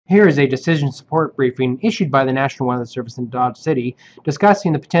Here is a decision support briefing issued by the National Weather Service in Dodge City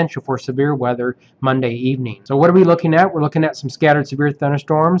discussing the potential for severe weather Monday evening. So what are we looking at? We're looking at some scattered severe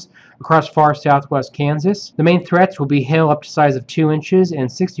thunderstorms across far southwest Kansas. The main threats will be hail up to size of 2 inches and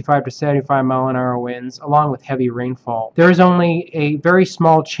 65 to 75-mile-an-hour winds, along with heavy rainfall. There is only a very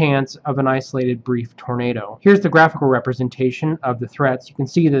small chance of an isolated brief tornado. Here's the graphical representation of the threats. You can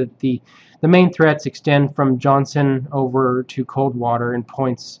see that the main threats extend from Johnson over to Coldwater and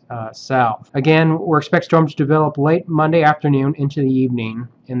points south. Again, we're expecting storms to develop late Monday afternoon into the evening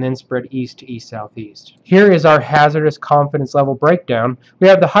and then spread east to east-southeast. Here is our hazardous confidence level breakdown. We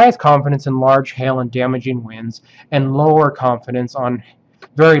have the highest confidence in large hail and damaging winds and lower confidence on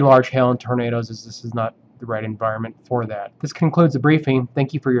very large hail and tornadoes, as this is not the right environment for that. This concludes the briefing.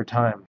 Thank you for your time.